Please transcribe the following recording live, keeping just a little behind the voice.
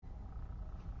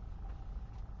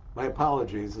My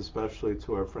apologies, especially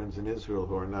to our friends in Israel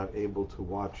who are not able to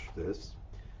watch this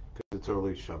because it's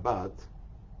early Shabbat.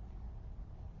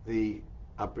 The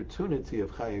opportunity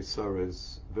of Chayei Sarah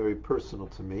is very personal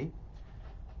to me.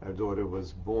 Our daughter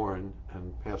was born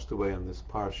and passed away on this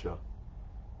parsha.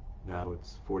 Now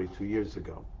it's 42 years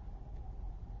ago.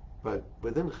 But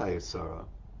within Chayei Sarah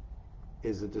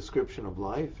is a description of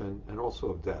life and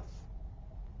also of death.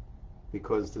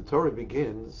 Because the Torah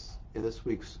begins in this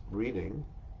week's reading,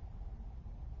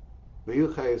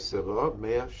 V'yu Chayei Sarah,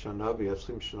 100 shana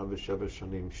v'yashlim shana v'sheva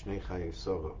shanim shnei Chayei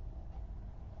Sarah.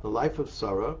 The life of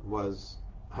Sarah was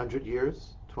 100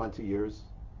 years, 20 years,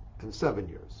 and 7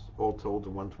 years, all told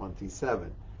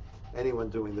 127. Anyone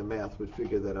doing the math would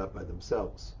figure that out by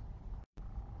themselves.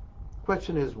 The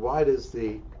question is, why does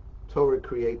the Torah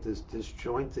create this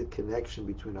disjointed connection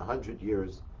between 100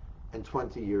 years and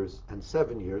 20 years and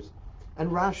 7 years? And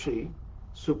Rashi,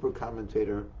 super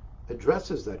commentator,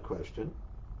 addresses that question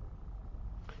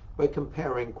by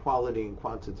comparing quality and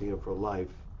quantity of her life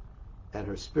and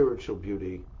her spiritual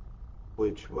beauty,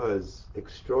 which was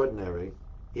extraordinary,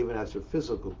 even as her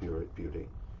physical beauty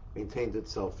maintained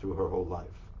itself through her whole life.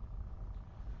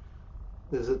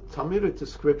 There's a Talmudic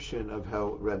description of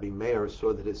how Rabbi Meir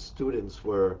saw that his students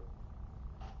were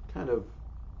kind of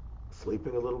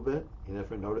sleeping a little bit. You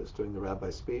never noticed during the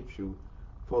rabbi's speech who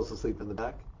falls asleep in the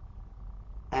back.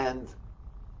 And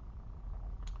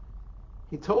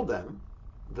he told them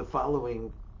the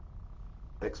following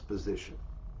exposition.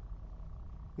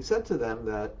 He said to them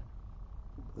that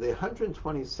the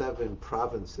 127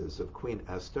 provinces of Queen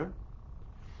Esther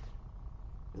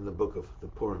in the book of the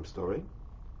Purim story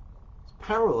is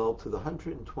parallel to the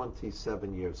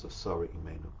 127 years of Sarah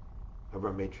Imenu, of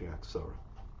our matriarch Sarah.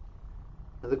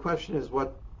 And the question is,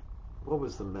 what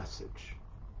was the message?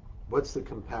 What's the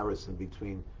comparison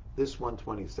between this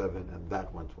 127 and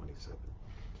that 127?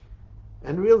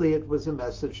 And really it was a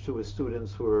message to his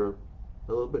students who were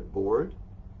a little bit bored,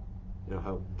 you know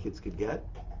how kids could get.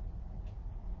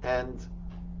 And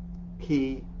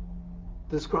he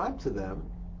described to them,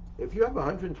 if you have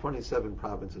 127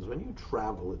 provinces, when you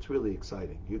travel, it's really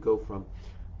exciting. You go from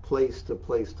place to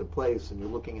place to place, and you're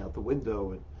looking out the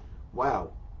window, and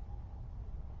wow,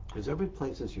 because every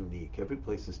place is unique, every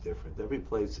place is different, every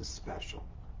place is special.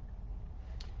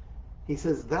 He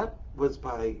says that was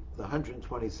by the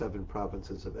 127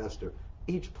 provinces of Esther.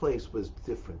 Each place was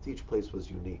different, each place was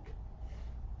unique.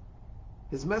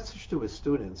 His message to his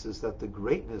students is that the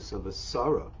greatness of a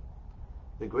Sarah,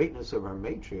 the greatness of our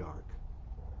matriarch,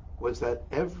 was that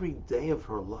every day of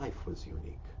her life was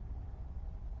unique.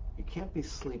 You can't be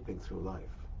sleeping through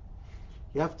life.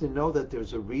 You have to know that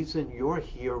there's a reason you're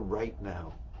here right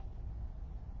now.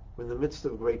 We're in the midst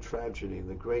of great tragedy,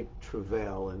 the great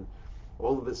travail, and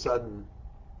all of a sudden,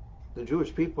 the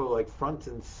Jewish people are like front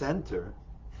and center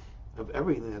of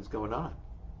everything that's going on.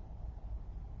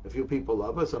 A few people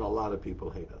love us and a lot of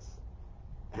people hate us.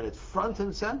 And it's front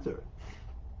and center.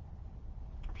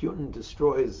 Putin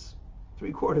destroys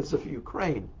 3/4 of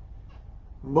Ukraine,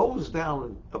 mows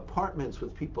down apartments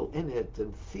with people in it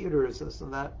and theaters, this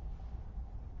and that.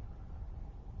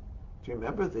 Do you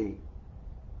remember the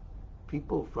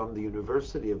people from the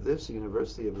university of this, the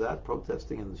university of that,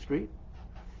 protesting in the street?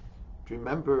 Do you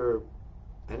remember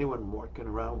anyone walking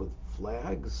around with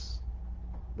flags,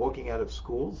 walking out of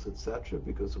schools, etc.,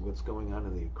 because of what's going on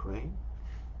in the Ukraine?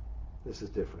 This is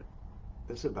different.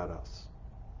 This is about us.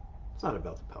 It's not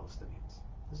about the Palestinians.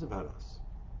 This is about us.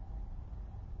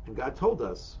 And God told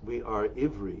us we are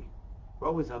Ivri. We're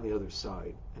always on the other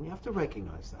side. And you have to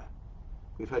recognize that.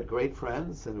 We've had great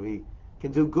friends and we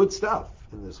can do good stuff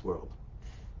in this world.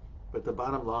 But the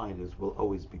bottom line is we'll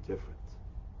always be different.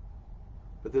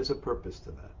 But there's a purpose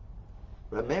to that.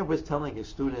 Rameir was telling his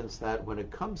students that when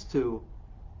it comes to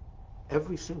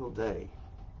every single day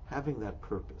having that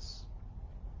purpose,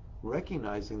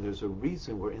 recognizing there's a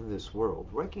reason we're in this world,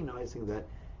 recognizing that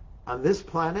on this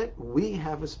planet we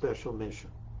have a special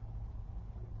mission.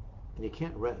 And you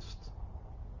can't rest.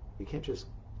 You can't just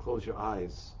close your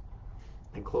eyes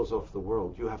and close off the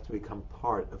world. You have to become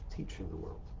part of teaching the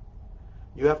world.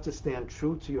 You have to stand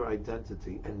true to your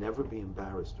identity and never be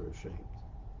embarrassed or ashamed.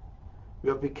 You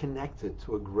have to be connected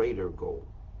to a greater goal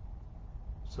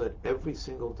so that every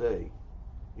single day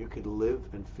you could live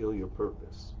and feel your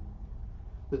purpose.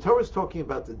 The Torah is talking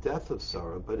about the death of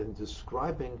Sarah, but in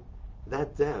describing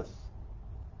that death,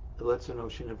 it lets her know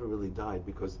she never really died,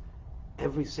 because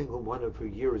every single one of her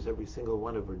years, every single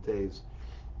one of her days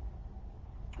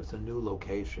was a new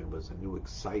location, was a new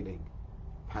exciting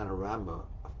panorama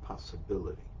of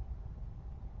possibility.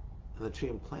 And that she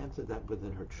implanted that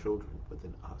within her children,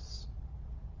 within us.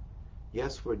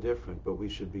 Yes, we're different, but we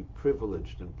should be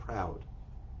privileged and proud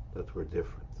that we're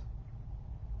different.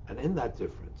 And in that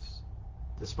difference,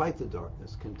 despite the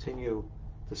darkness, continue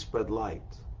to spread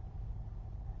light,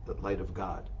 that light of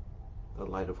God, that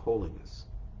light of holiness,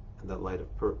 and that light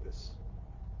of purpose.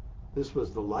 This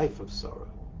was the life of Sarah,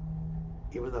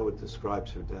 even though it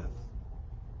describes her death.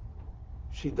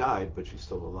 She died, but she's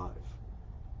still alive.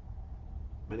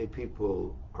 Many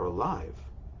people are alive,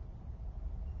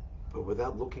 but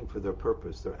without looking for their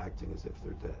purpose, they're acting as if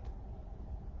they're dead.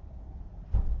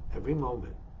 Every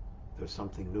moment, there's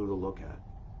something new to look at.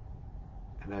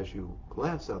 And as you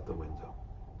glance out the window,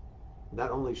 not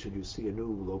only should you see a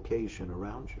new location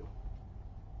around you,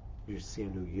 you should see a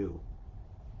new you,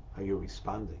 how you're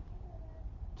responding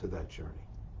to that journey.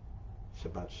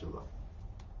 Shabbat Shalom.